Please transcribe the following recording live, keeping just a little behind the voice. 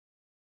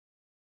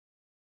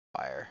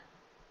Spire.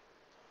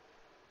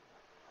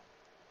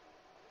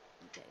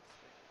 Okay,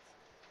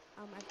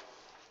 experience.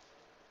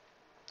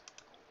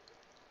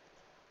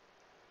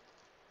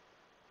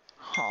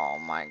 Oh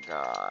my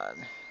god.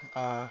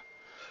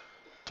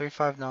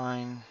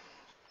 359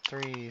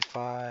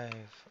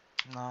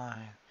 359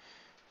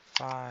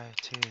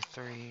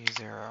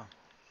 5230.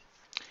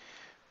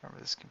 Remember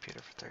this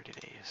computer for 30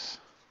 days.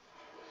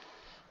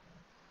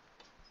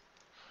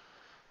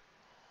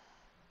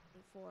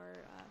 For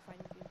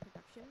Fighting Game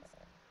Productions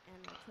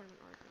and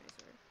Tournament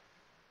Organizer.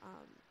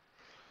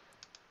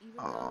 Even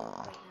though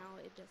right now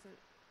it doesn't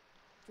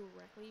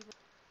directly.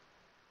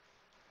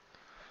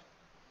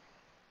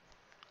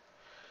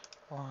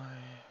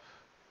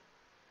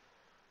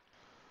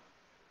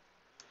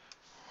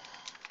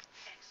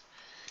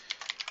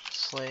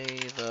 Slay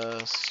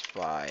the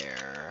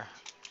Spire,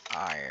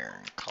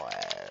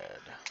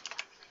 Ironclad.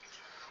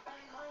 A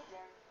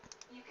reminder,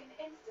 you can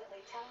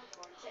instantly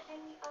teleport to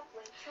any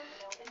uplink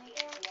terminal in the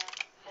area,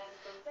 and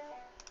from there,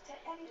 to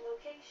any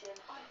location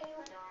on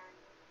Aelinarn.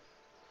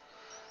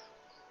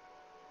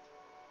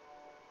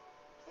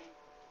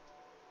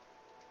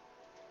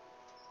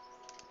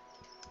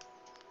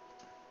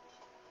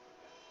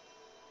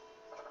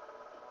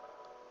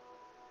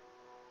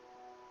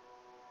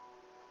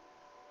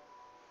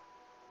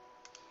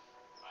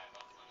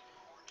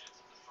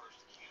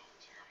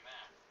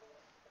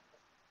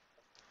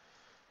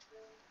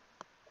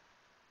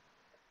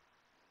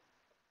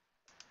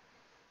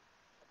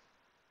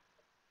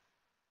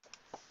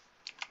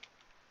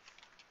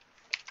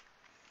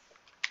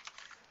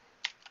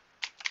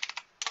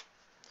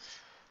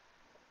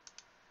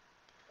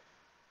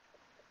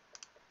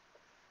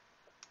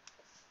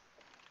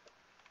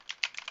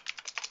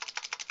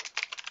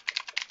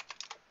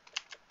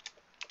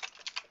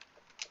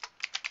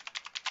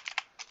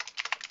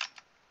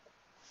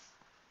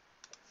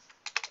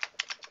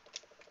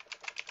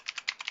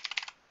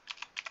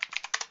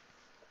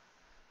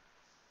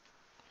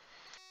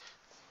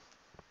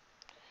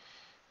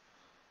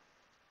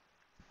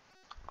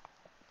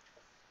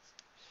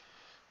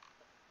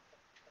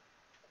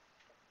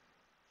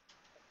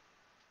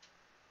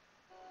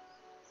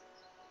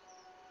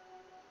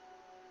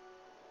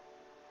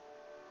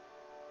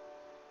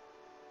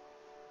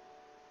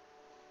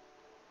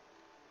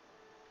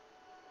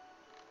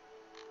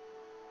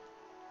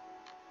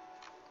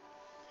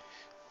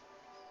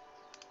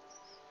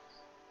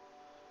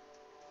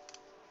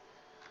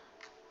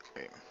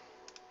 Wait.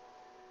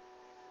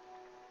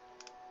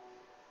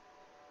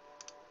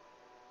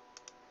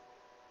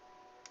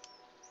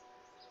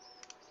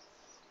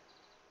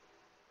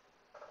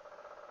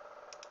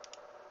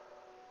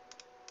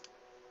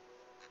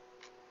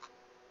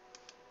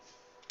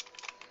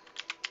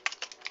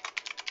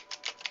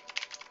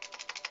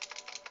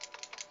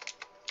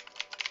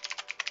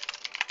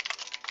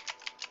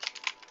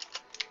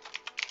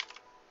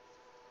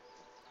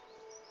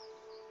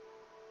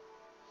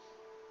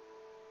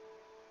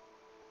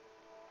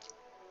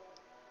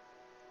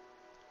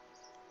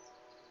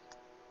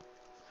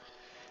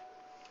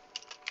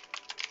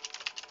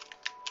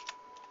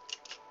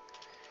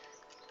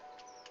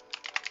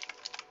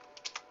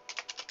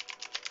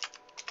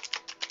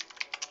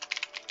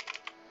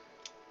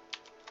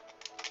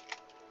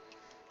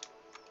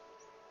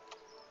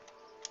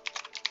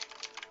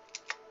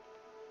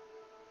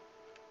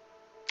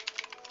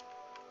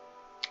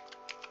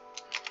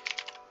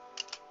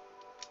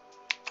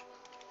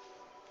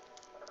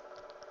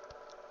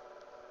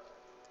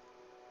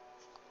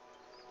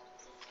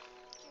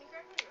 Can you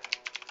grab my room?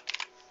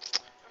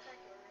 I'll grab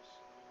yours.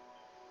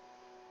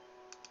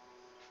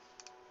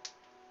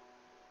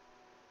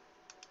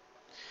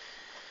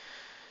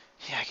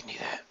 Yeah, I can do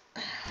that.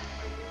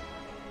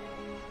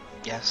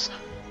 Yes.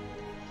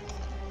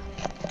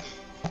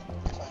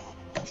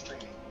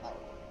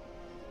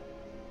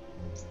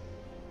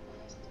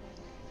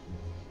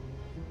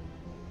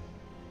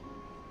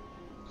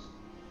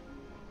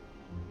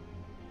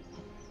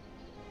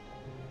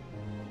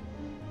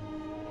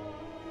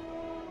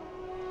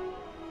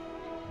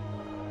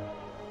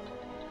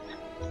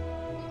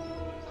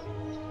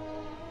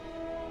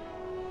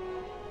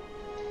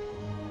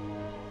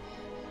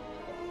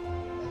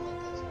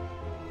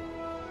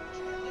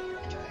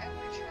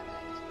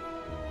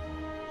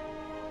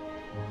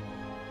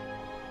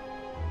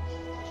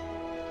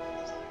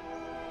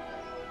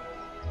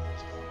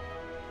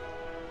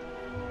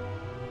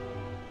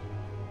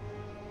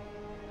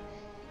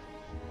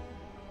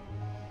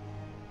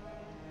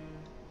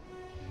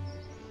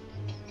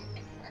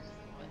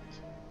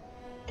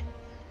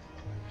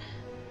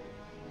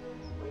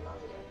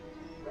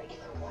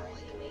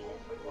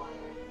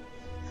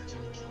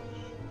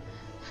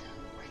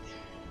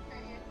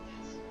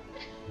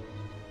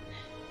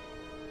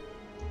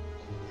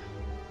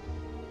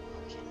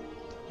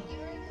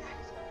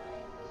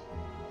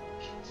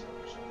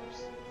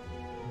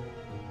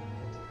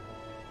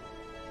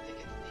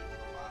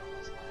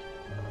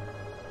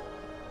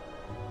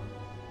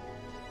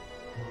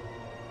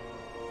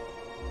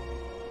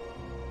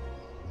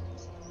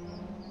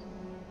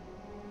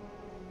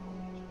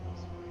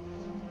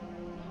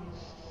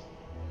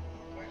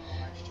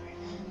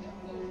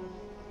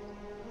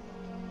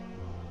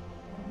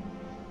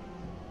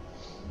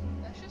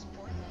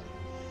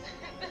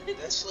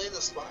 Grind Slay the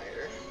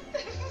Spire.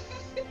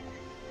 There's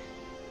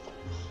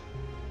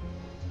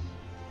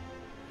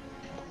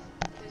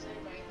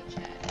anybody in the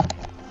chat.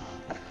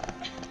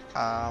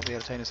 I'll be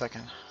able to tell you in a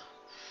second.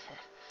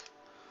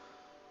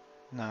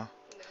 No. No. Okay,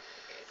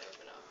 that would have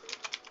been awkward.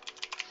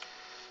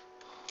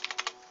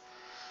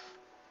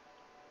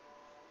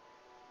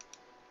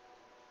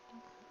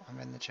 I'm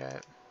in the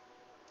chat.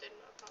 Did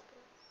not pop up.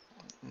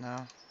 No.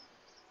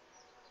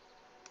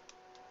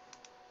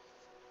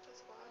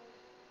 That's wild.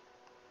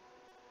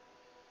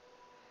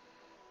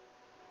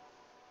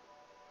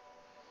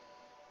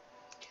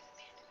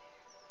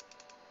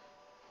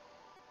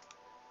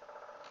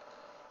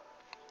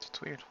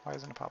 It's weird. Why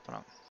isn't it popping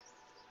up?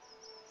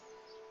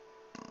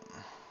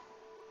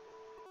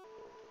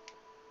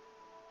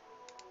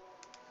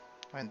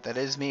 I mean, that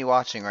is me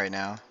watching right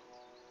now.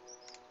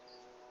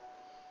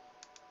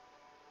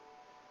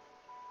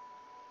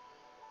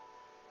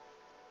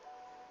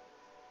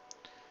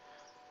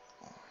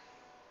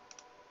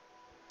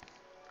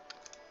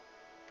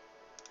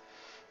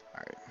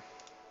 Alright.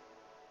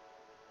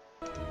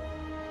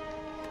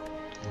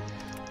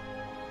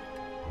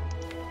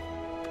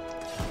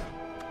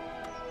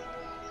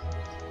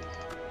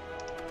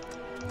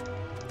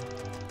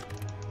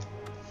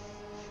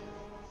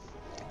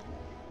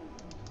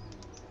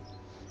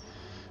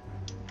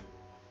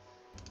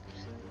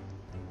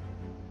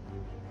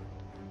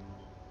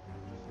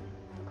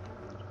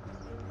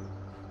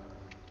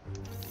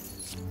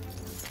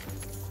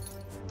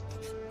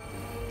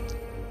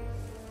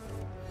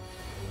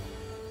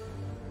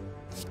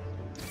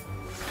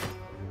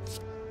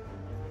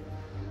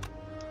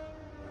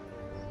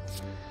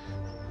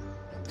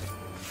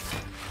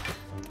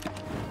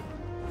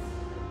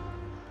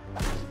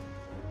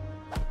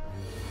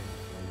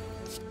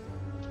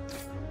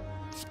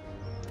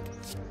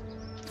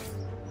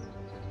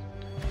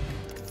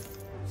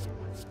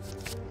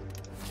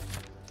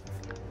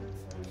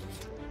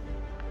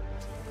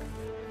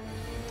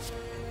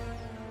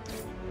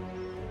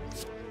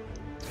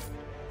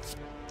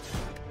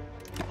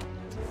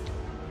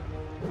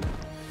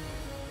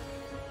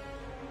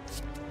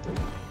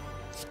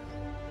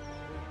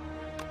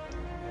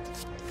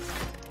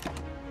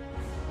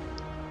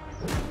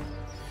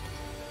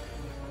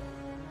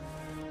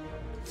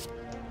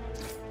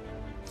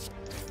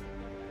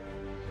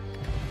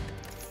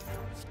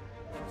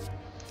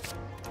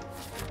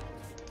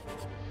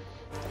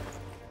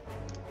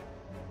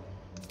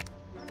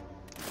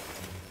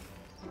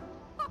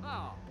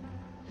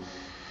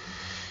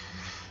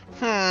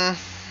 Hmm.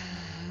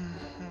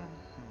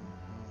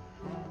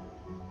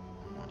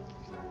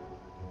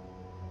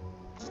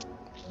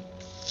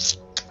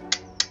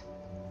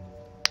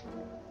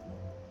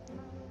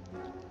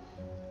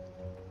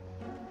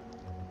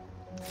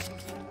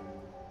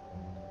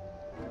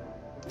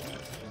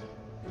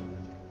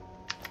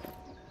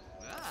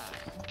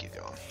 Keep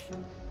going.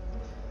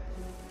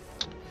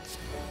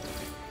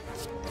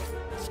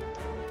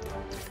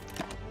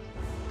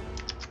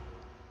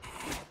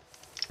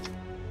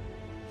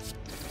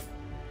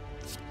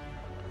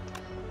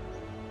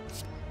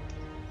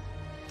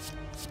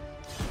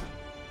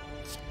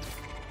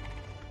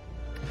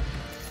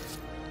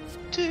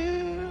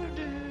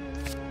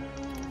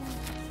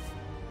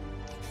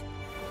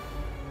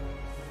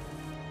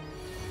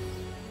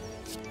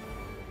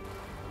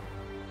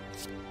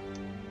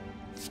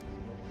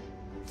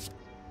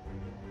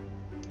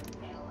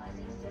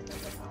 Analyzing system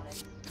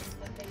components.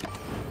 Efficiency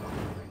 100%.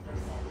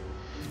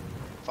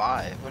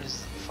 5? What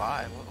is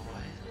 5? What?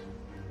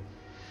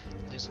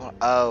 At least one.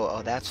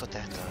 Oh, that's what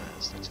that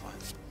does. That's fine.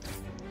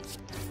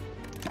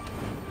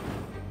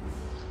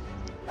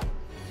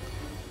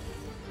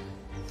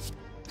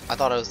 I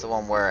thought it was the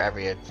one where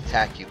every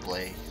attack you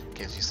play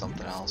gives you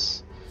something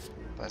else,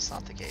 but it's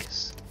not the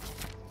case.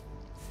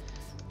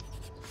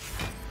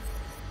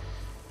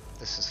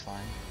 This is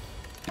fine.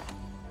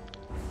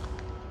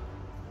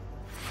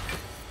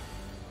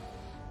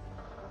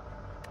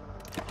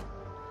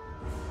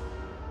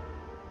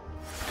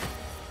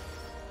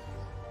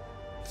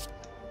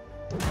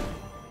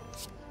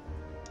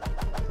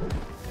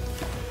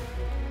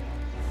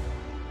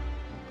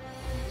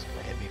 It's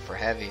gonna hit me for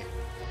heavy.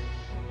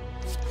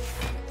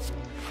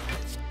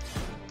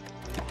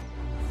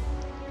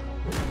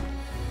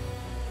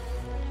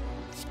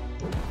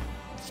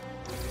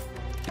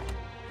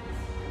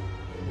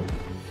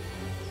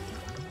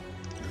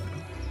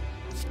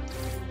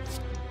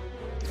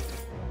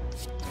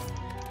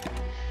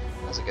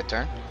 That was a good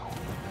turn.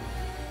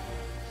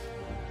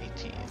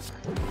 18.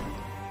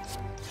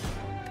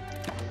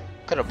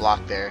 Could have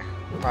blocked there.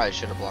 Probably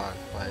should have blocked,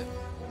 but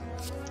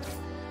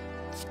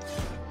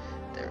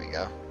there we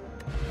go.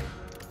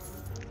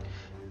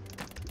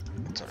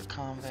 Sort of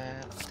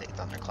combat. Let's take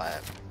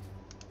Thunderclap.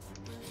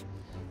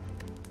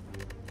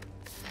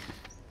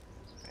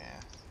 Yeah.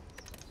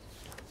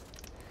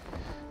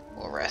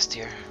 We'll rest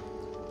here.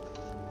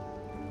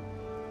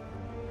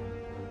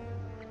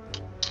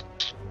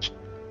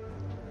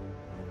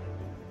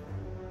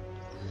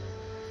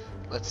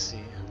 Let's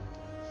see.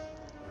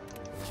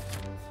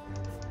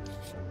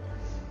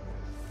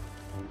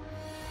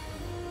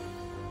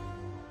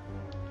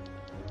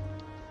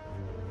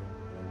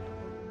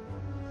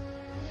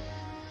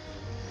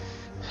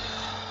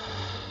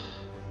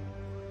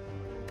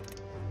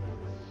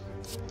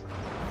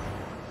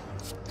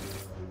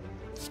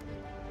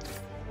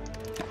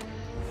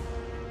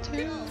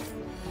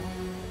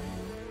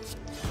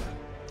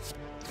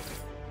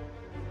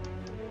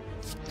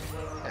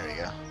 There we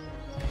go.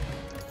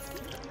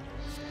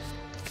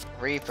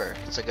 Reaper,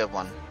 it's a good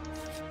one.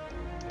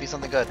 Be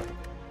something good.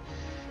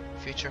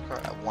 Future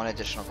card, one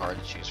additional card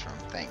to choose from.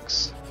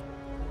 Thanks.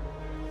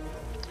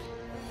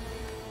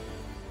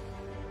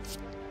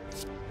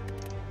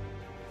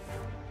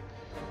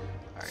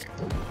 Alright.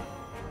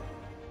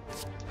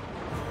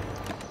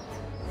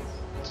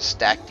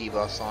 Stack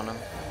debuffs on him.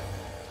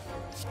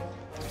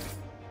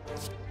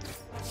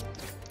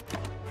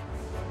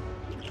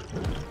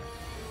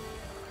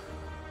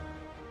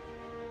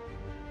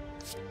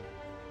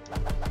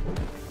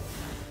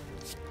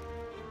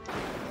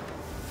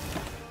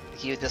 The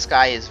key with this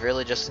guy is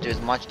really just to do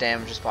as much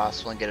damage as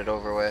possible and get it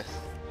over with.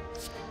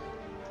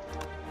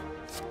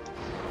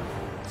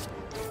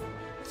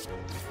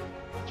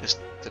 Just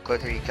the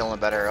quicker you kill him, the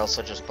better, or else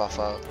he'll just buff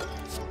up. Go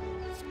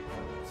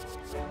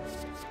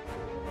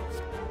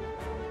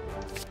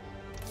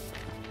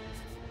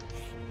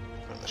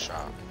to the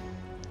shop.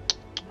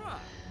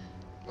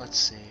 Let's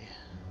see.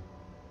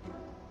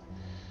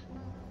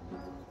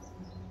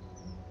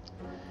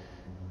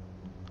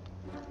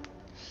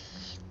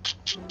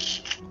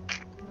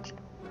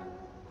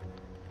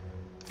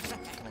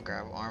 Gonna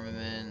grab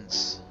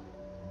armaments.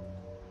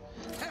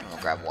 I'm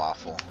gonna grab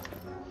waffle.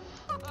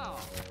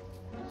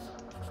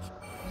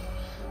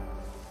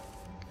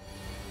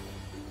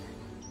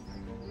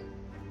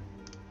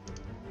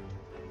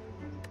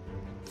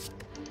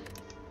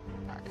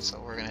 Alright, so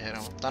we're gonna hit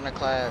him with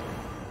Thunderclap,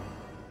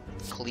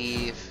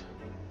 Cleave,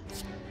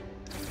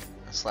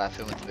 and slap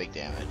him with the big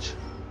damage.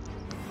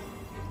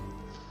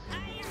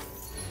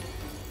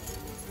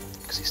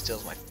 Because he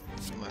steals my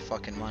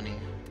fucking money.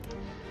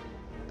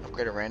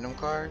 Upgrade a random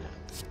card.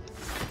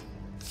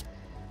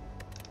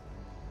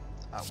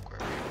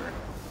 Upgrade Reaper.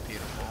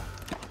 Beautiful.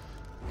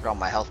 Get all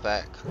my health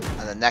back.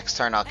 And the next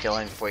turn I'll kill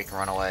him before he can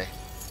run away.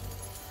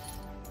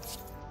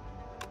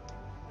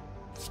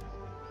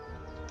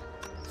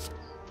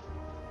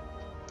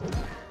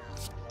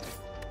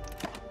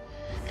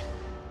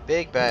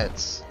 Big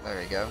bets. There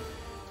we go.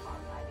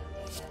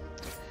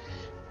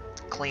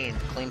 Clean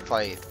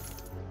fight.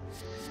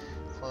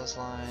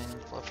 Clothesline,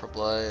 blood for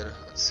blood.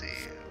 Let's see.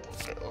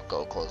 We'll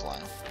go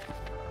clothesline.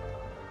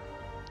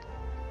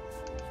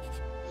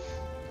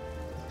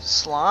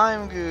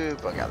 Slime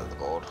goop. I gathered the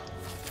gold.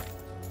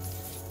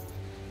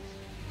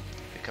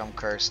 Become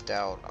cursed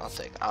out. I'll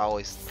take. I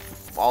always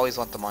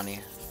want the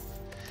money.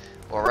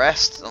 We'll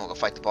rest. And we'll go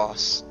fight the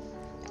boss.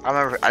 I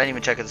remember. I didn't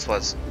even check if this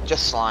was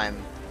just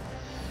slime.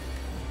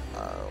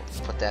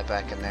 Put that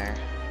back in there.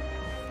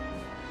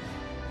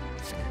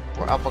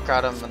 We'll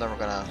uppercut him and then we're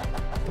gonna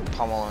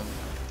pummel him.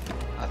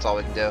 That's all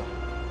we can do.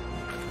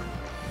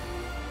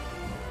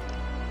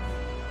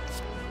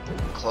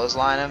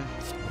 Clothesline him.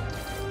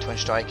 Twin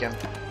strike him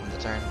on the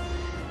turn.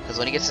 Because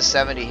when he gets to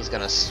 70, he's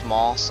gonna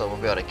small, so we'll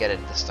be able to get it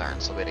this turn,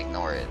 so we'd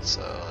ignore it.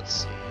 So let's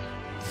see.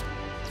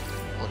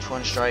 We'll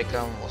twin strike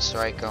him, we'll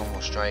strike him,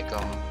 we'll strike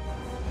him.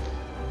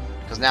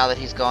 Because now that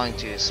he's going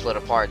to split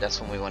apart,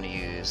 that's when we want to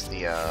use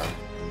the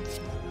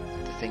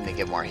thing to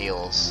get more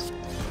heals.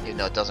 Even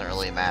though it doesn't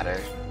really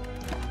matter.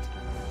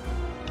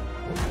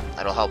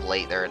 That'll help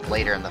later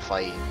in the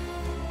fight.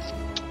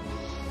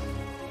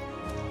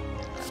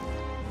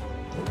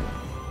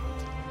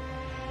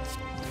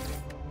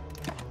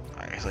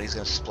 Alright, so he's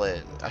gonna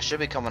split. I should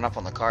be coming up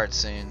on the card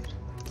soon.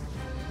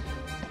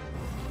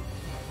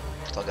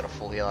 Still get a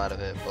full heal out of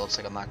it, but looks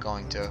like I'm not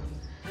going to.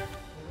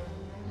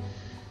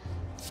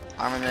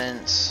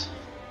 Armaments.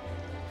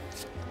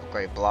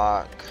 Upgrade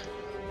block.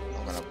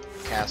 I'm gonna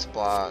cast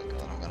block, and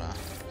then I'm gonna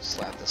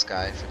slap this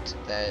guy if it's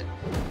dead.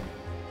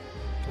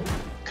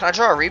 Can I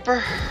draw a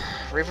Reaper?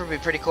 Reaper would be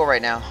pretty cool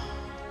right now.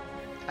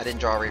 I didn't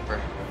draw a Reaper.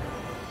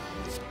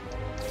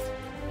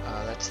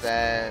 That's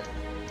that.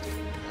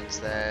 That's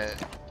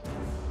that.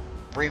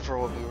 Reaper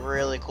would be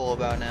really cool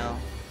about now.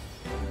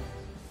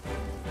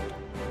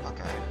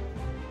 Okay.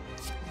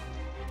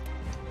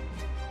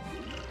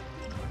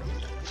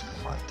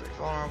 5-3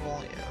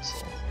 vulnerable. Yeah,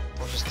 so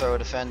we'll just throw a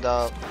defend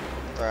up,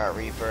 throw out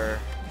Reaper,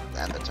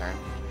 end the turn.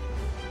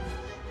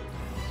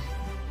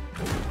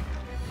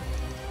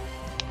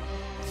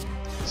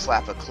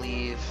 Slap a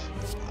cleave,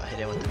 hit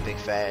him with the big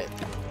fat.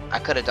 I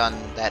could have done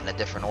that in a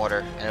different order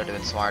and it would have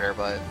been smarter,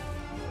 but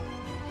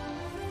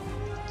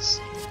let's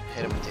see.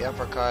 Hit him with the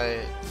uppercut,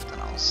 then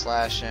I'll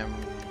slash him,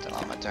 then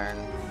on my turn.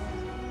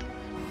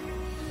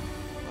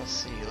 Let's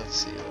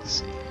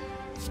see.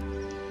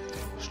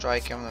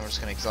 Strike him, then we're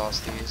just gonna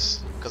exhaust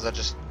these because I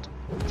just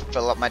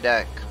fill up my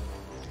deck.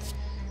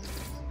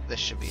 This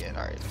should be it.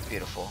 Alright,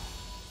 beautiful.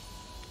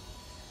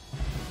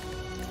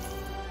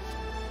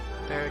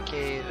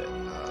 Barricade.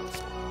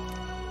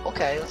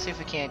 Okay, let's see if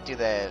we can't do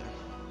that.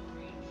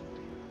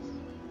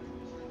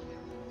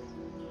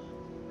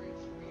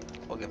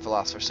 We'll get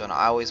Philosopher's Stone.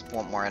 I always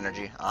want more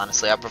energy.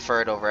 Honestly, I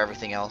prefer it over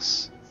everything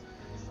else.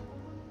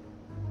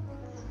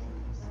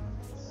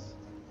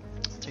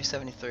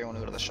 373, I want to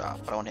go to the shop,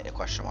 but I want to hit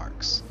question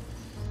marks.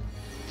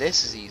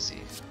 This is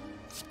easy.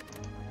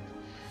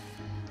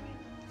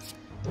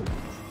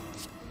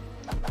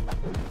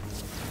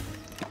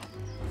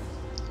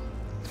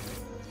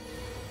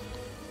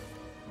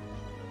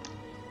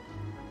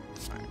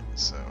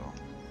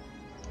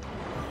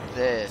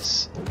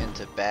 this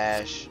into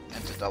bash,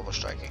 into double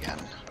strike again.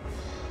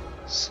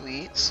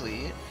 Sweet,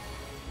 sweet.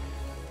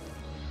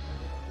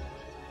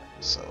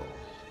 So,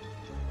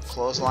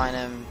 clothesline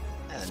him,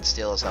 and then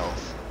steal his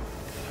health.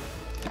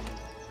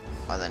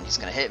 And then he's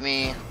gonna hit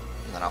me,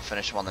 and then I'll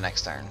finish him on the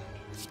next turn.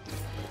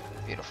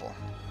 Beautiful.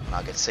 And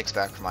I'll get 6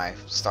 back for my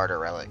starter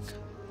relic.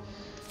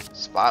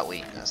 Spot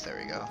weakness, there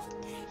we go.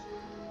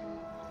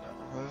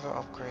 Remove or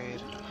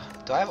upgrade.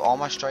 Do I have all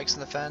my strikes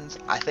and defends?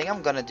 I think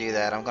I'm gonna do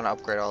that. I'm gonna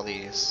upgrade all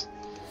these.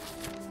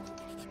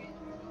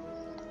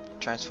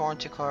 Transform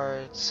 2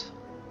 cards.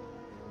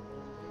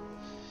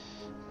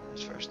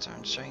 First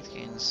turn, strength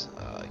gains.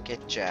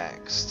 Get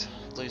jaxed.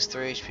 Lose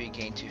 3 HP,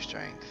 gain 2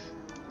 strength.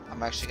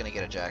 I'm actually gonna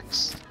get a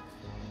jax.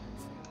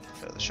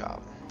 Go to the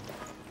shop.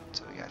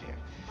 That's what we got here.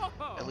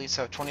 At least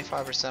have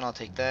 25%. I'll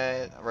take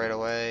that right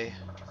away.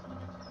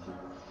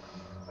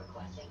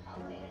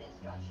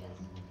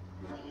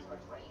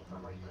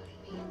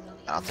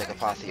 And I'll take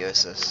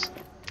Apotheosis.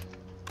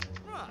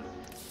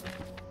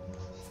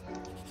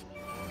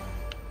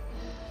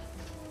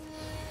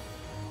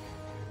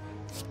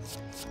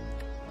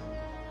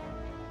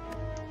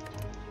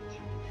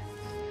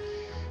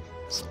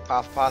 So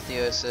pop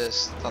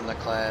Apotheosis,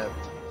 Thunderclap.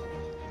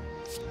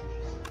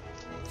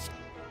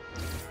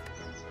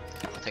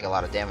 I'll take a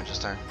lot of damage this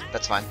turn.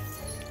 That's fine.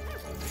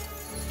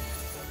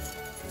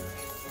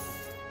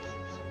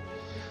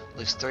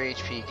 Lose 3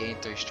 HP, gain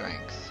 3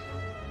 strength.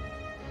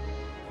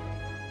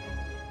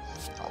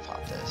 I'll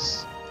pop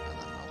this. And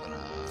then I'm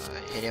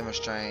gonna hit him with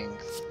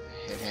strength,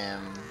 hit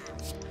him,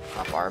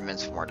 pop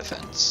armaments for more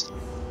defense.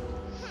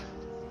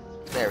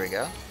 There we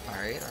go.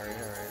 Alright.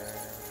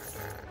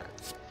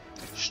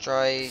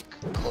 Strike,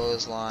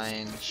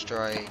 clothesline,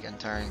 strike, and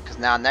turn. Because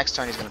now next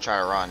turn he's going to try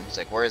to run. He's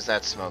like, where's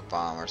that smoke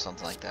bomb or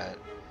something like that.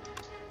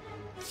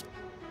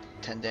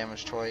 10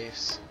 damage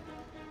twice.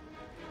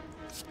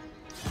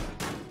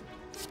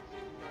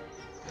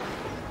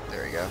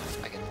 There we go.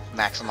 I can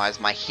maximize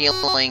my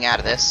healing out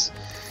of this.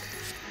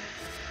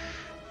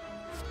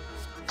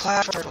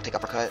 Clash, we'll take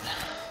uppercut.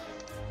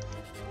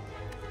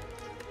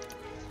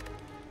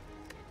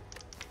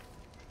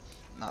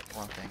 Not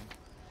one thing.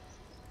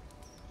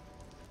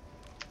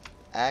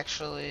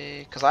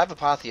 Actually, because I have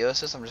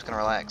Apotheosis, I'm just gonna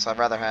relax. I'd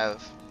rather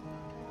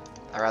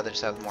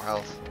just have more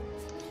health.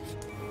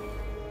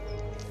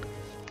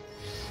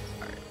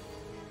 Alright.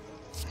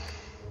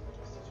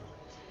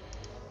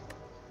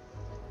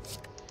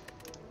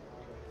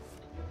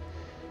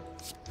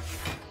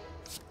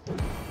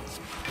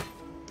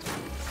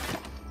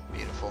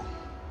 Beautiful.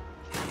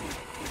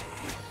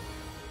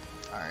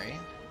 Alright.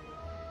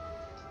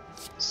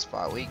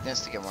 Spot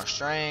weakness to get more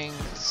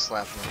strength.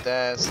 Slap him with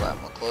that, slap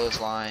him with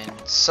clothesline.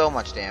 So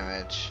much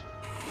damage.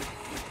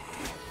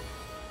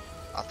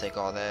 I'll take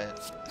all that.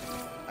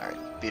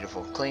 Alright,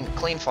 beautiful.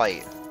 Clean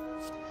fight.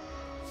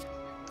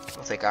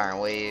 We'll take Iron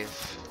Wave.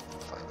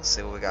 Let's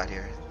see what we got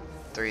here.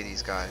 3 of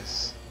these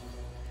guys.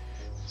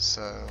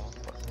 So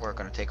we're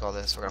gonna take all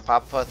this. We're gonna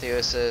pop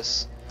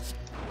Apotheosis,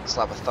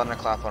 slap a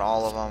Thunderclap on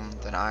all of them,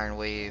 then Iron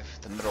Wave,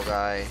 the middle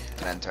guy,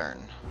 and then turn.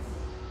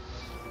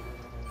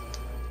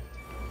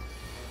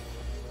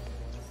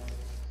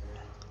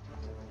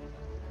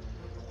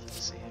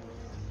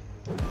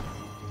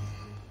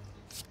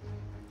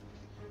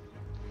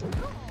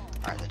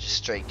 Alright, that just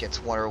straight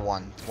gets 1 or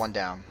 1. 1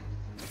 down.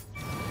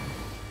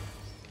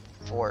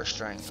 4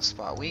 strength,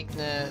 spot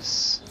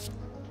weakness.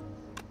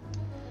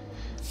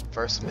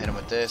 First I'm hit him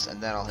with this,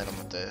 and then I'll hit him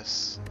with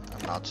this.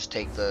 And I'll just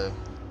take the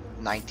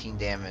 19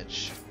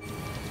 damage.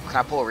 Can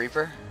I pull a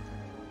Reaper?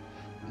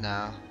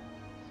 No.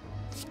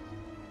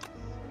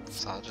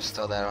 So I'll just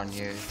throw that on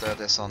you, throw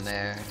this on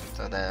there,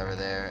 throw that over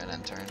there, and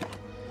then turn.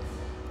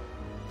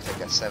 I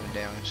got 7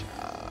 damage.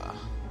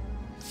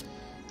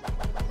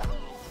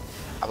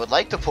 I would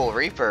like to pull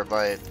Reaper,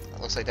 but it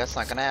looks like that's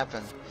not gonna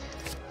happen.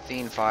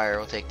 Fiend Fire,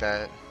 we'll take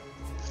that.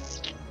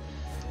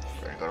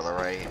 We're gonna go to the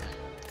right.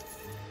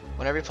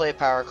 Whenever you play a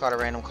power card, a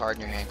random card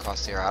in your hand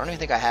costs 0. I don't even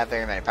think I have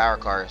very many power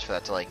cards for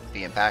that to like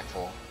be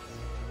impactful.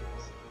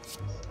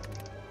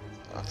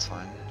 That's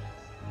fine.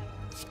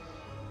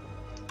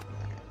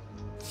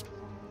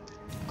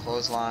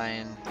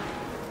 Clothesline,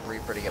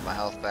 Reaper to get my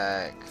health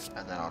back,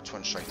 and then I'll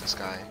twin strike this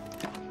guy.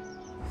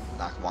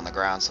 Knock him on the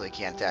ground so he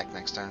can't attack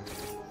next turn.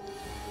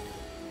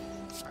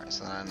 Alright,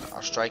 so then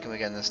I'll strike him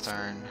again this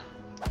turn.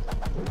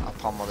 I'll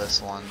pummel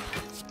this one,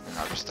 and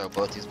I'll just throw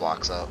both these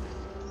blocks up.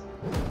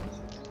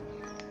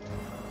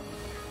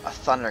 A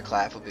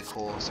Thunderclap would be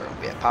cool, so it'll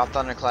be a pop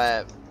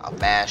Thunderclap, I'll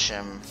bash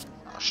him,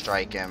 I'll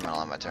strike him, and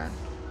I'll end my turn.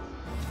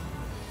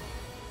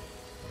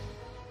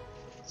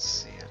 Let's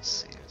see.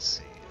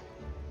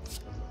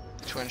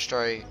 Twin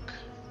strike,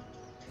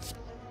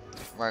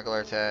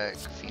 regular attack,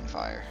 Fiend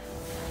Fire.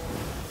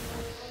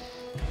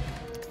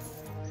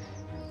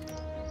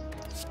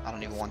 I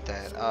don't even want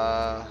that.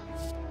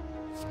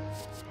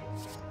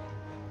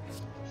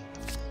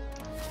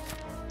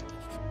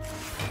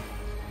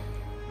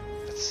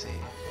 Let's see.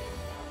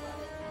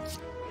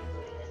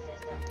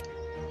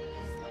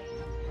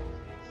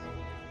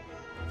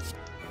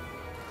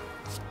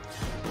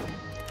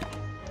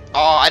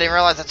 I didn't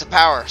realize that's a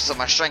power. So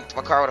my strength,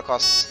 my car would have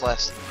cost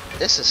less.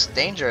 This is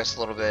dangerous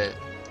a little bit.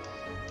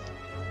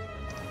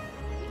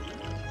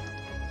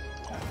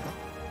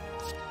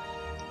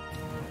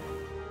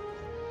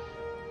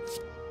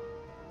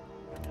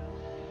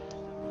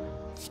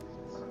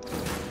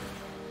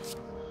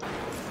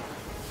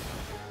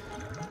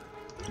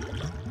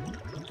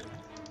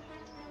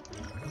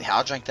 Yeah,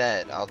 I'll drink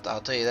that. I'll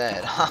tell you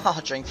that.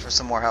 I'll drink for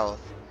some more health.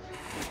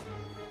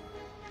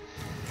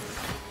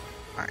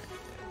 Alright,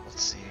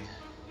 let's see.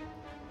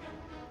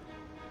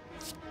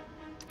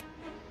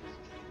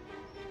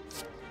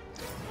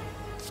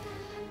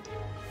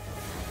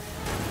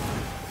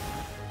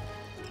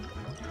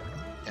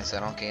 Guess I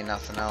don't gain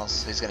nothing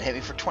else. He's gonna hit me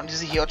for 20.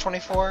 Does he heal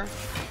 24?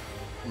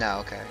 No,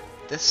 okay.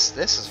 This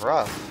is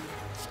rough.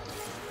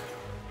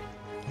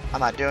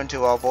 I'm not doing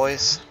too well,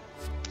 boys.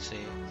 Let's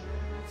see.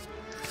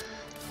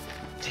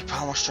 Take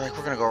Pommel Strike.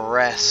 We're gonna go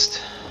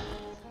rest.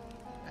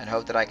 And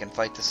hope that I can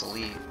fight this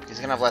elite. He's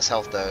gonna have less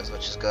health though,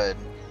 which is good.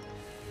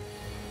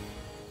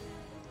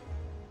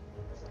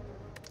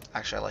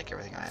 Actually, I like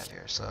everything I have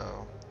here,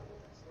 so...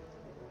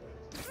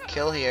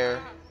 Kill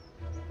here.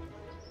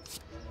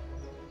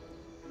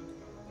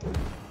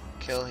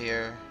 Kill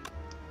here.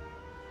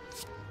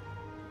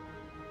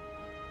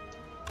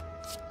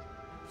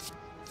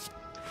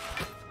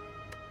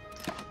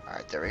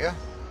 Alright, there we go.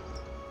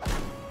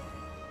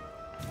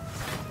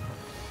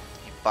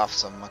 He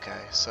buffs him,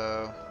 okay,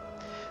 so...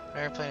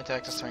 Whenever playing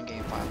attack this turn,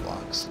 gain 5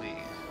 blocks, sweet.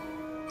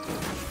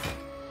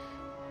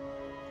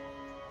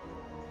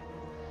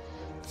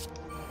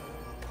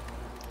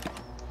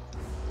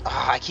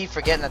 Oh, I keep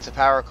forgetting that's a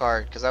power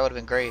card, because that would have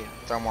been great.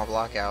 Throw more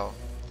block out.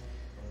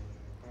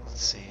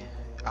 Let's see.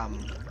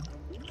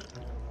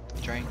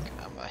 Drink.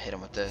 I'm gonna hit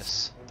him with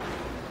this.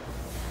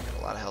 Get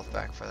a lot of health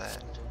back for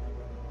that.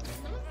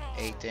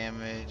 8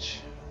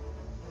 damage.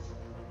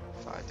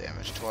 5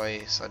 damage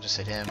twice. I just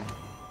hit him.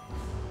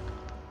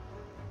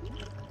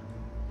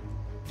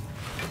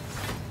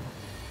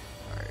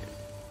 Alright.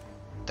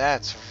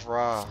 That's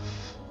rough.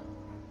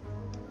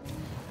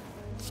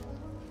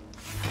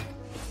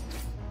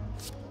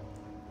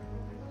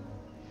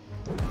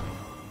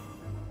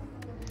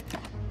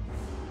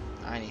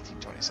 I need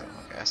 27.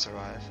 Okay, I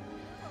survive.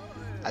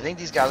 I think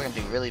these guys are gonna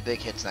do really big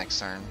hits next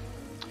turn.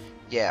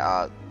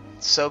 Yeah,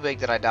 so big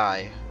that I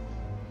die.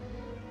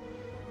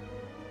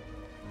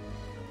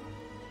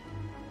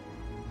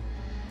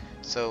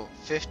 So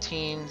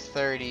 15,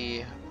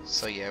 30.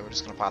 So yeah, we're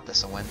just gonna pop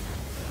this and win.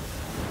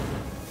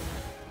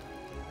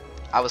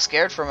 I was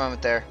scared for a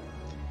moment there.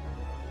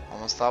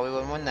 Almost thought we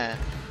wouldn't win that.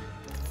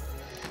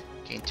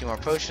 Gain 2 more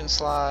potion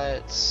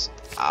slots.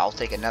 I'll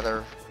take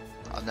another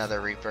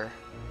Reaper.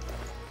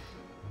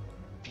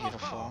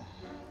 Beautiful.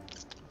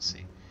 Let's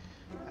see.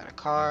 Add a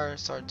card.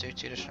 Start 2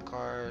 additional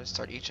cards.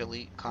 Start each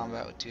elite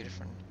combat with 2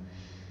 different.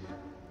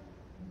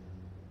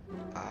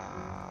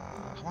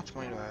 How much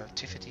money do I have?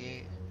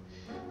 258.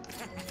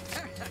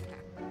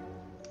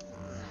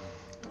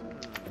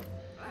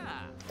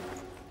 Alright.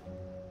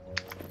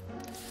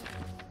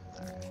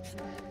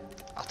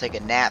 I'll take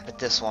a nap at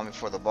this one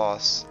before the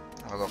boss.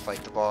 I'll go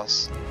fight the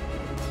boss.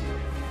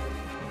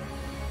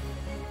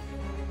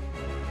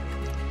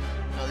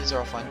 No, these are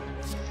all fun.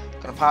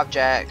 Gonna pop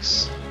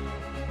jacks.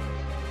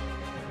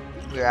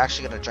 We're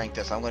actually gonna drink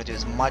this. I'm gonna do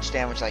as much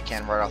damage as I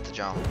can right off the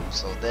jump.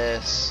 So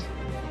this.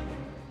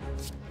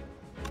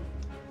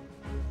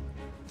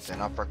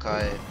 Then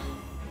uppercut.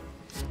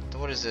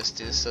 What does this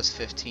do? This does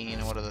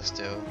 15. What does this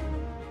do?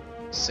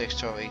 6,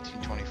 12,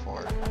 18,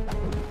 24.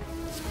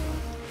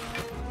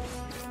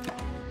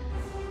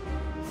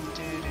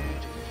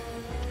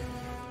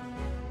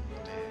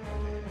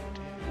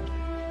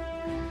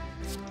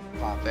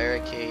 Pop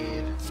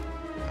barricade.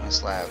 I'm gonna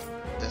slap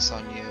this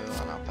on you,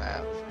 and I'll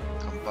have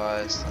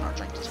combust, and I'll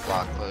drink this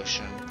block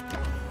potion.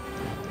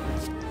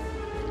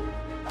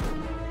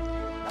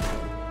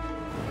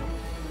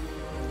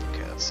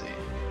 Okay, let's see.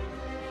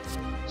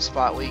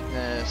 Spot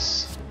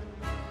weakness.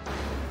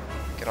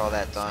 Get all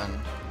that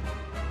done.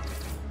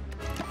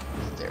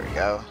 There we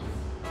go.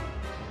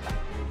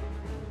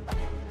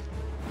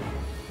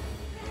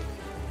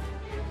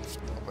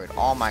 Upgrade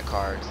all my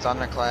cards.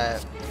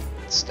 Thunderclap,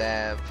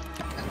 stab,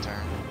 and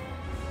turn.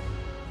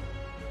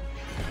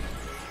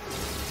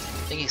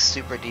 I think he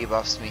super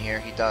debuffs me here.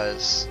 He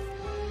does.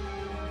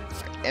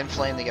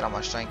 Inflame to get all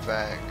my strength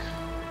back.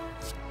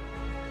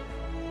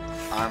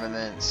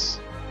 Armaments.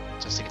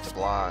 Just to get the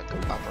block.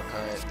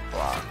 Uppercut.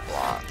 Block.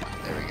 Block.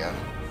 There we go.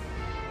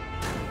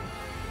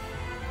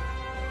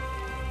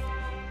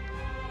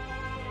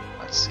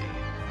 Let's see.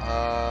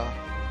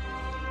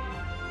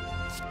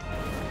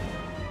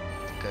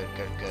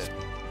 Good.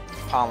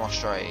 Pommel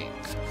strike.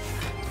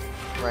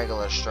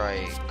 Regular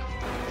strike.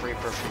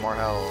 Reaper for more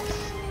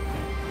health.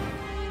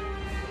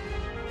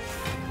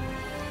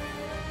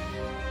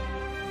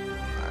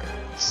 Alright,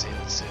 let's see.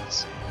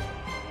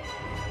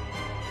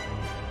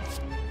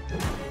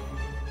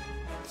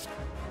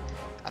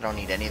 I don't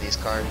need any of these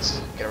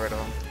cards. Get rid of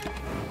them.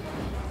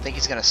 I think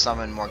he's gonna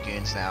summon more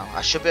goons now.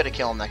 I should be able to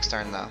kill him next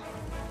turn though.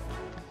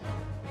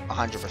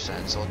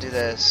 100%. So we'll do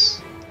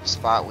this.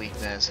 Spot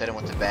weakness. Hit him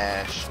with the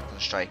bash. And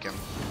strike him.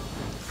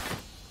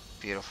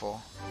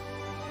 Beautiful.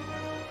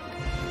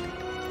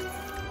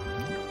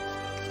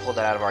 Pull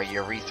that out of our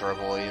urethra,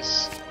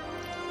 boys.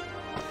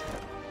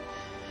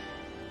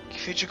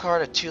 Feature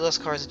card of 2 less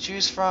cards to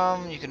choose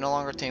from. You can no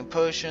longer obtain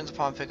potions.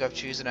 Upon pickup,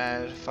 choose and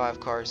add 5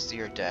 cards to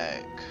your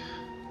deck.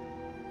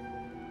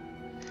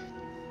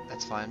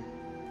 That's fine.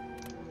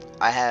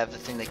 I have the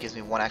thing that gives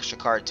me 1 extra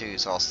card too,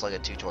 so I'll still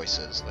get 2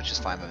 choices, which is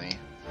fine with me.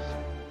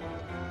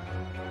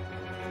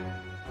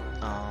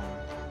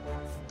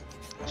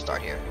 We'll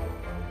start here.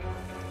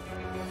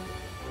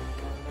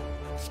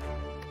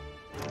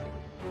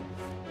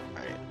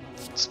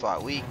 Alright.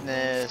 Spot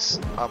weakness,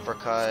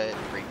 uppercut,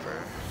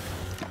 reaper.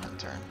 End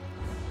turn.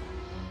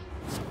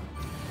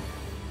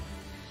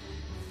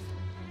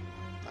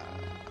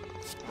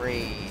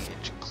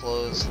 Rage,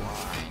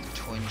 clothesline,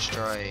 twin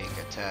strike,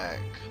 attack.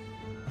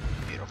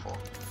 Beautiful.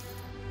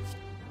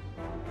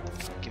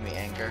 Give me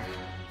anger.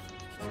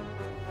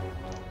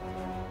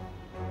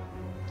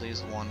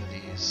 Lose 1 of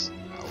these.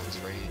 I'll lose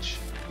rage.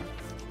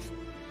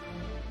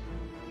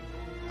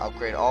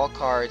 Upgrade all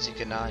cards you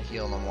cannot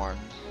heal no more.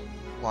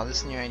 While this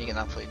is in your hand, you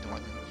cannot play more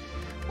than.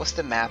 What's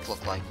the map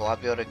look like? Will I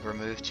be able to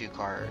remove 2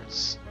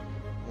 cards?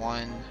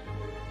 1,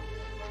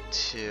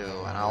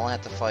 2, and I only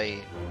have to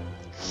fight.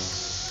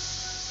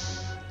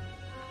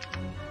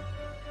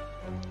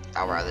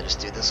 I'd rather just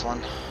do this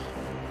one.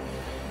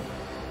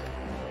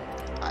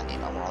 I need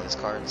no more all these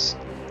cards.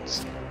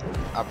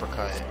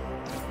 Uppercut,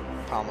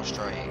 pommel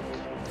strike.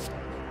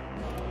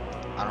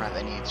 I don't have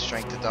any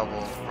strength to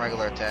double.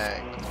 Regular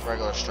attack,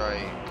 regular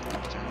strike.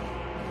 Turn.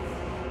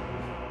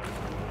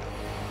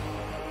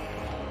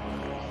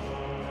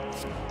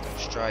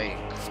 Strike.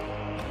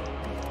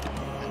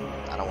 And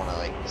I don't want to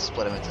like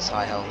split him into his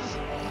high health.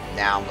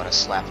 Now I'm gonna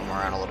slap him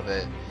around a little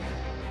bit.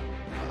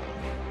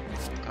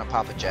 Gonna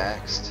pop a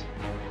Jaxed.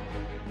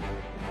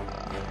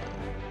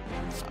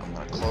 I'm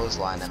gonna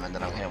clothesline him and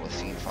then I'll hit him with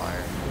Fiend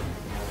Fire.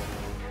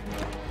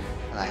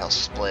 And that he'll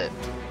split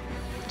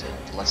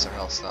to lesser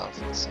health stuff.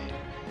 Let's see.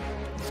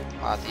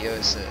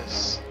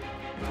 Apotheosis.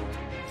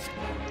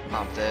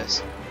 Pop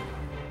this.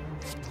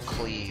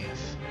 Cleave.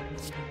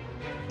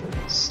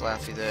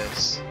 Slap you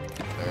this.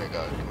 There we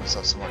go. Give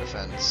myself some more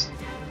defense.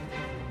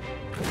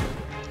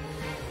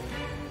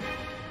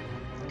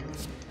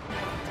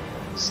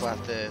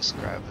 Slap this.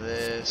 Grab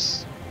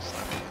this.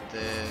 Slap it with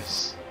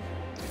this.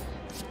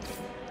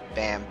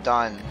 Bam.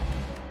 Done.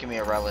 Give me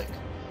a relic.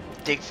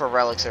 Dig for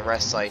relics at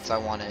rest sites. I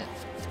want it.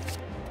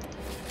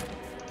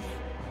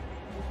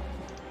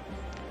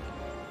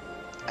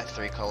 Add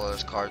 3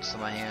 colors cards to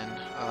my hand.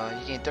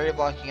 You gain 30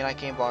 block. You cannot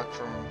gain block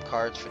from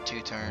cards for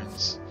 2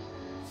 turns.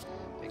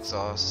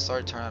 Exhaust.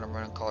 Start turn on a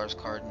random colors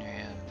card in your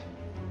hand.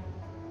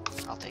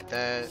 I'll take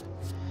that.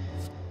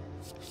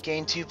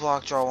 Gain 2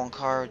 block. Draw 1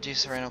 card.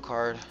 Reduce a random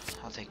card.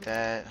 I'll take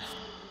that.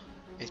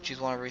 If you choose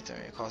one of everything,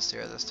 it costs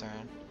 0 this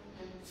turn.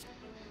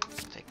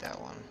 I'll take that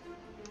one.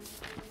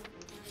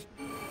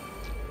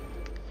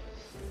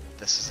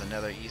 This is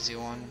another easy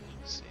one.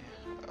 Let's see.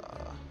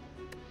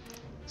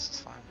 This is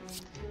fine.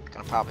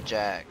 Gonna pop a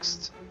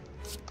Jaxed.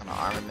 Gonna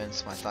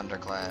armaments my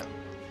thunderclap.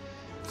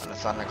 Gonna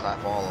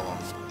thunderclap all of them.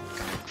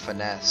 Gonna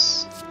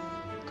finesse.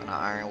 Gonna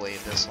iron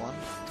wave this one.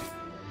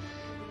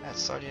 At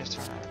start of your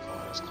turn, I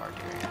call this card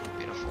to your hand.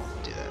 Beautiful.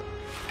 Do that.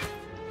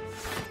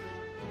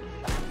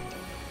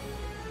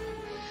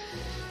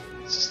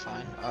 This is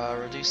fine.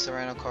 Reduce the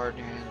random card in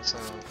your hand. So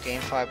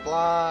gain 5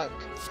 block.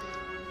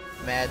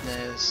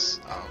 Madness.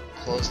 I'll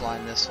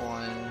clothesline this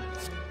one.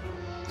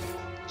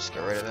 Just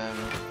get rid of him.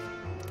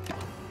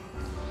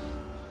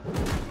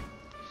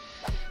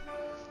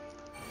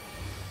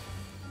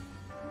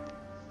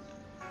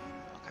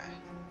 Okay.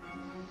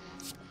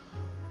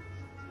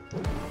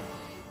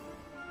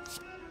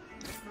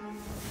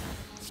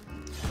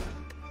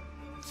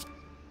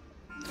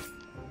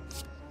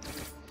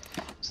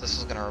 So this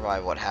is gonna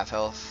revive what, half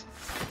health?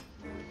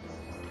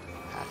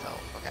 Half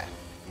health, okay.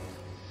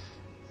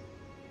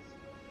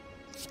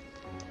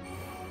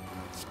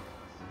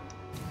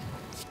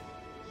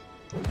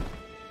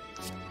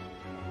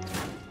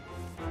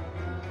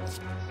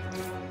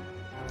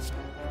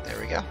 There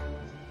we go.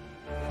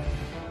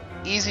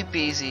 Easy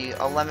peasy,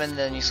 a lemon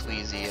then you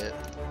squeezy it.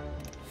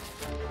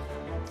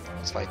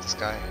 Let's fight this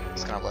guy.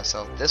 It's gonna bless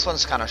health. This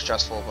one's kind of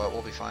stressful, but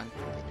we'll be fine.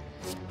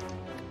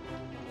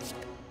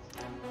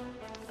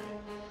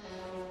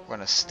 We're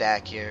gonna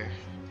stack here.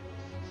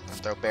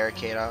 Gonna throw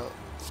barricade out.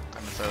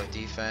 Gonna throw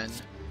defend.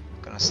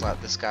 Gonna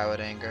slap this guy with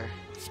anger.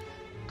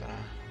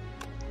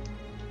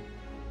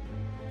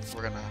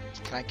 We're gonna.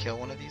 Can I kill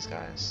one of these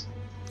guys?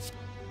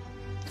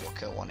 We'll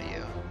kill one of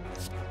you.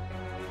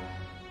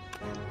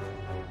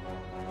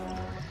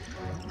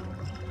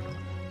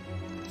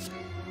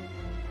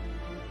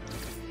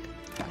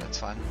 That's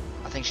fine.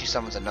 I think she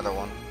summons another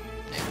one.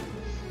 Yeah.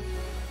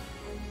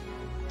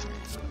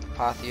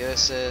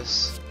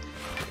 Apotheosis.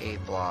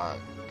 8 block.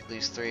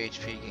 Lose 3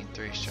 HP, gain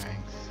 3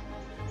 strength.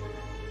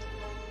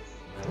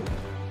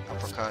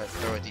 Uppercut.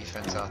 Throw a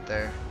defense out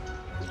there.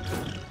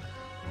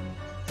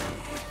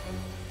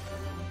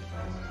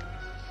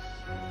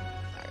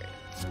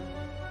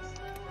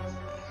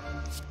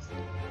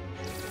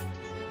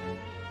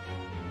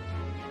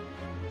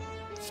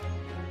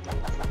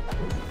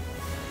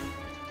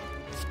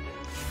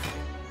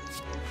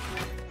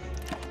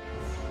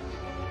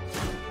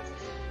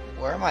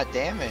 Where am I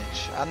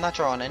damage? I'm not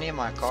drawing any of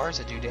my cards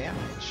that do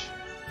damage.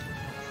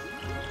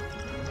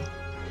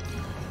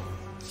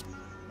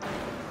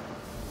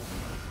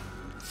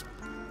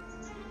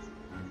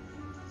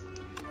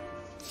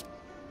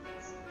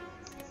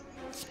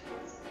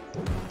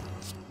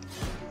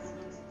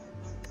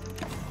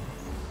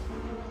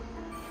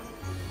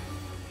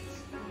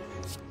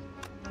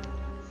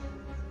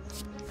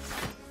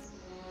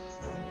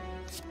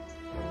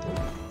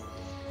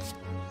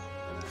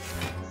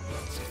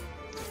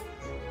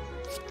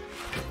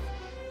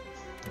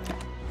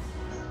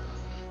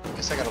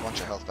 I got a bunch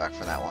of health back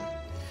for that one.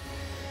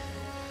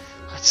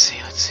 Let's see.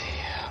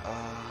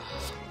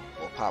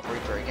 We'll pop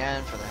Reaper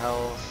again for the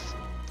health.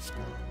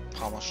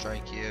 Pommel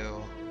strike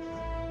you.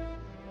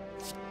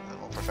 And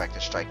we'll perfect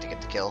a strike to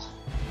get the kill.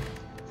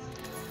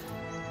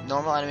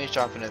 Normal enemies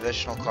drop an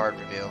additional card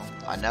reveal.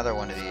 Another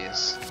one of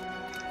these.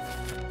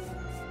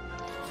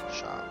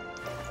 Shot.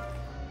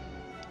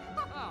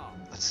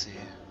 Let's see.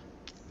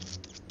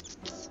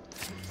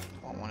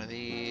 Want one of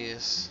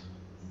these.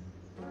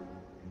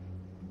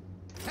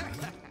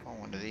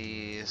 One of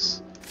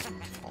these.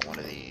 One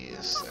of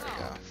these. There we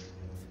go.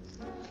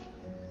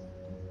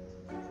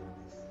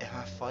 If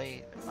I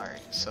fight...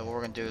 Alright, so what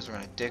we're going to do is we're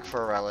going to dig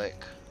for a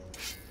relic.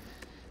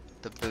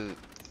 The boot.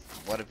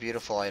 What a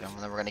beautiful item.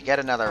 And then we're going to get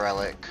another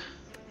relic.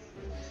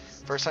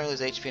 First time we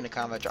lose HP in a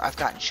combat draw. I've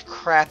gotten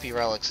crappy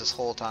relics this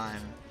whole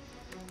time.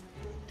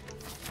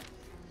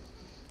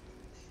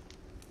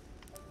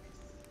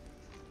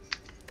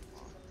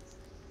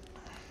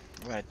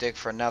 We're going to dig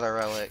for another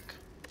relic.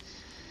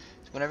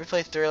 Whenever you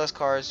play 3 less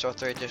cards, draw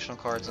 3 additional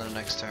cards on the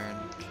next turn.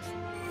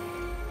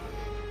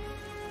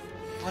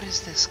 What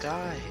is this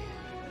guy?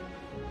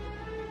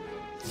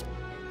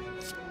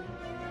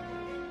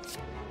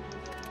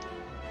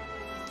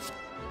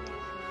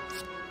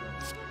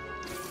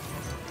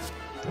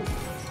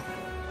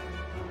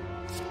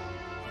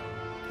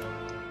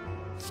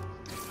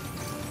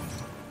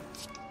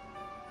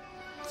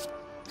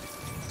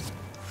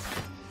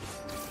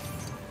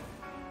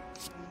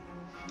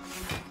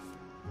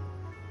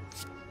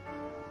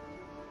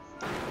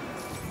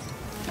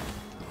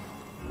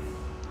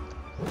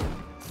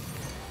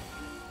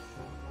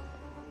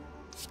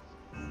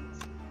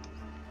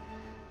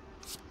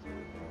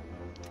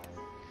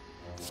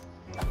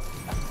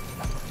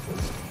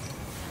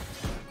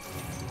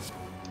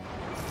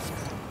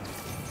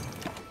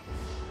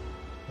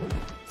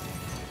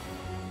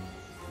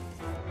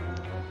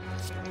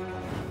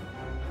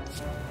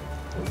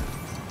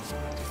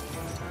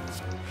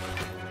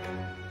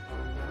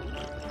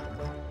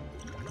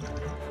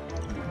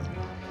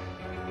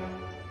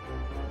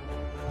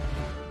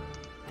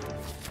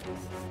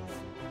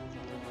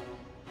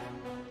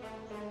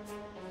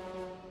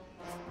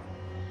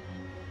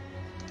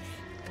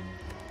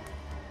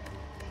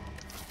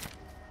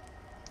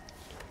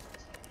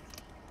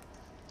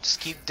 Just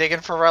keep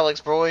digging for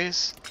relics,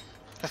 boys.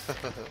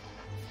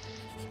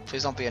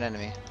 Please don't be an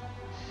enemy.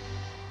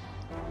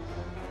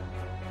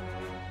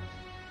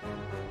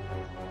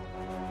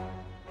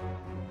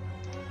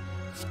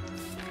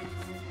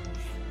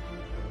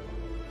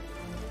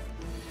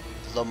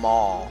 The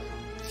mall.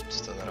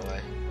 Just throw that away.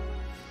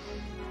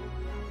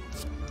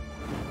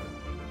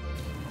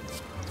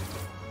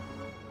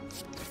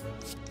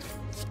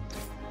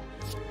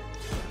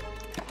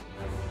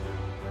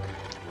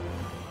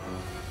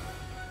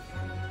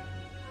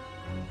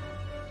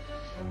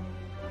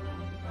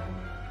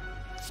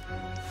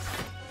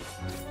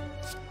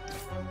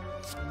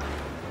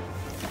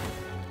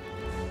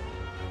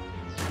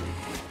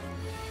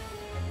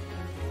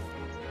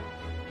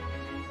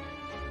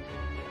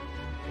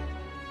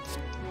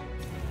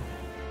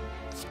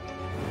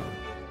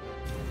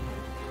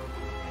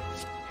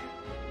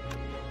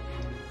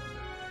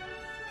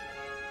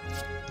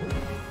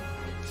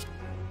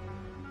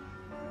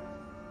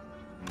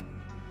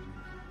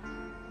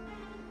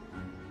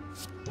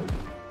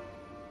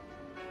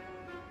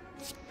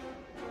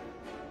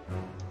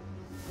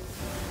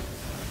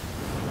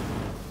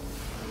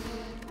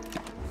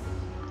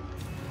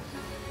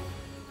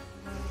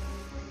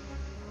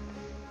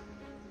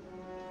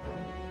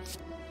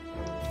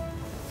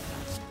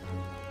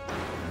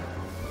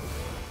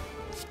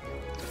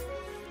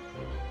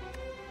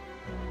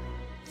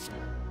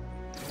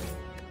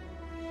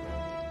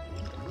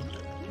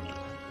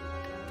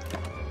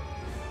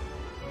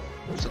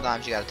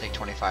 Sometimes you gotta take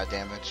 25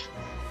 damage.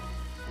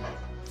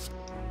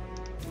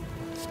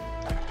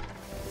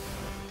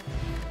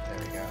 There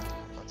we go.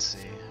 Let's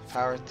see.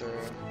 Power through.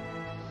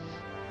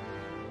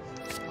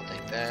 I'll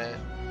take that.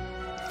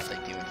 I'll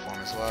take Demon Form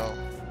as well.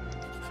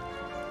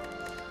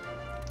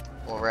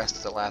 We'll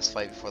rest the last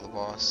fight before the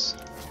boss.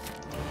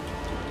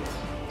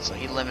 So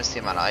he limits the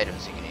amount of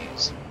items you can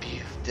use.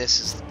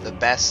 This is the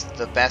best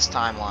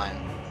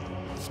timeline.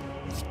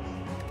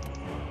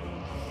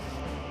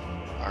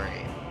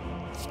 Alright.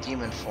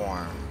 Demon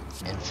Form,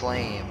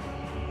 Inflame,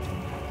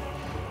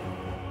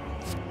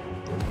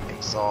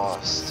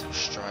 Exhaust,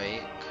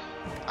 Strike.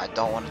 I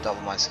don't want to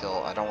double my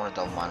skill. I don't want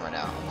to double mine right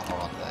now. I'm going to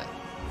hold on to that.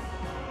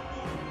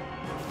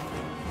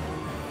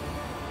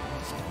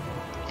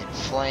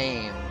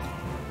 Flame,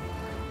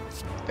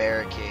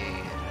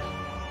 Barricade,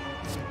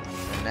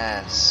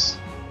 Finesse,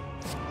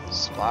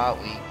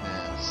 Spot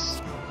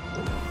Weakness,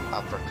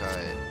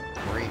 Uppercut,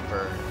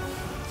 Reaper,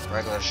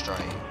 Regular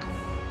Strike.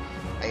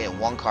 I get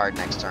one card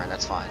next turn,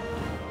 that's fine.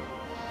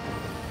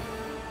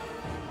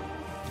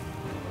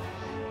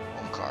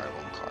 One card.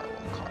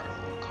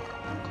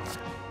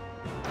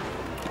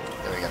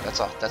 There we go, that's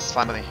all. That's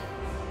fine with me.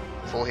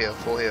 Full heal.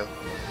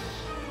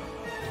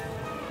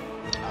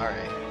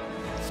 Alright.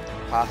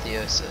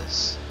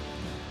 Apotheosis.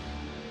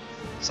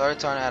 Start a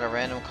turn, add a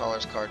random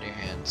colors card to your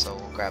hand. So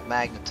we'll grab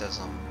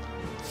Magnetism.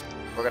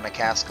 We're gonna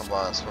cast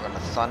Combust. We're gonna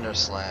Thunder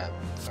Slap.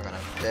 We're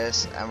gonna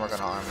this, and we're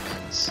gonna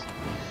Armaments.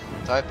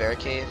 Do I have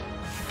Barricade?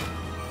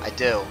 I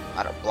do.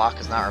 Block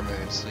is not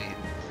removed. Sweet.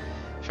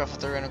 Shuffle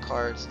 3 random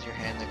cards to your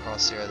hand that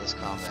cost 0 this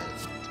combat.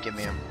 Give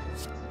me them.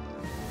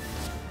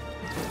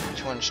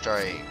 Twin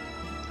Strike.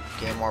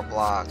 Gain more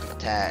block.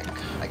 Attack.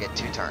 I get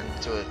two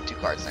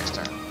cards next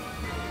turn.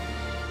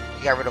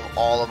 You got rid of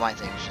all of my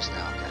things just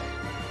now. Okay.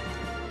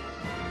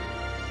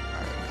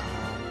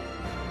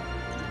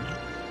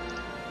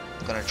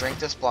 I'm gonna drink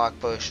this block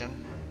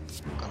potion.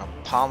 I'm gonna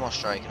Pommel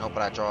Strike and hope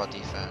that I draw a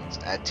defense.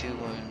 Add 2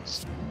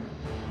 wounds.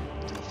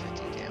 Deal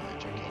 50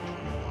 damage or gain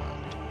 21.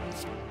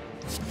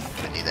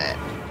 I'm gonna do that.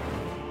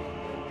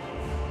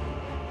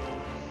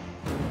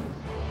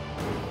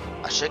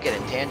 I should get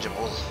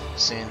intangibles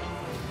soon.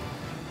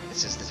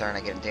 This is the turn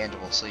I get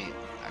intangibles. Sweet.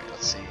 Alright,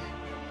 let's see.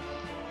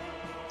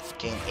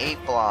 Gain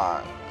 8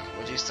 block.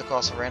 Reduce the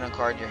cost of a random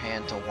card in your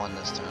hand to 1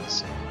 this turn. Let's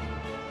see.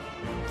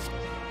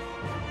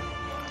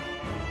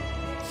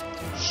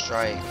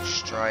 Strike,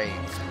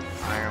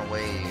 Iron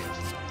Wave,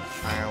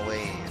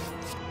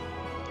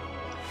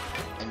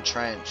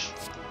 Entrench.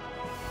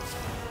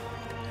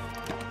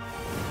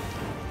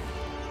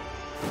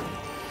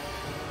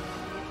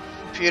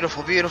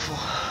 Beautiful.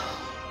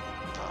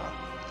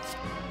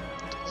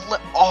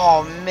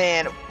 Oh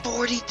man,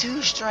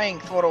 42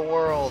 strength, what a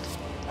world.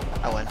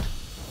 I win.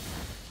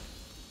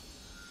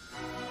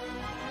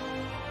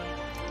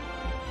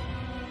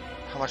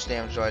 How much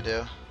damage do I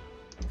do?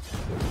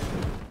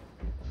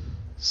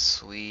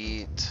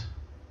 Sweet.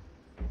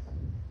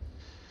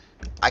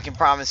 I can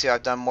promise you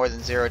I've done more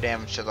than 0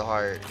 damage to the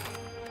heart.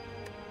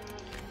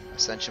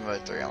 Ascension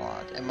mode 3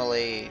 unlocked.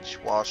 MLH,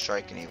 Wall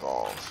Strike, and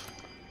Evolve.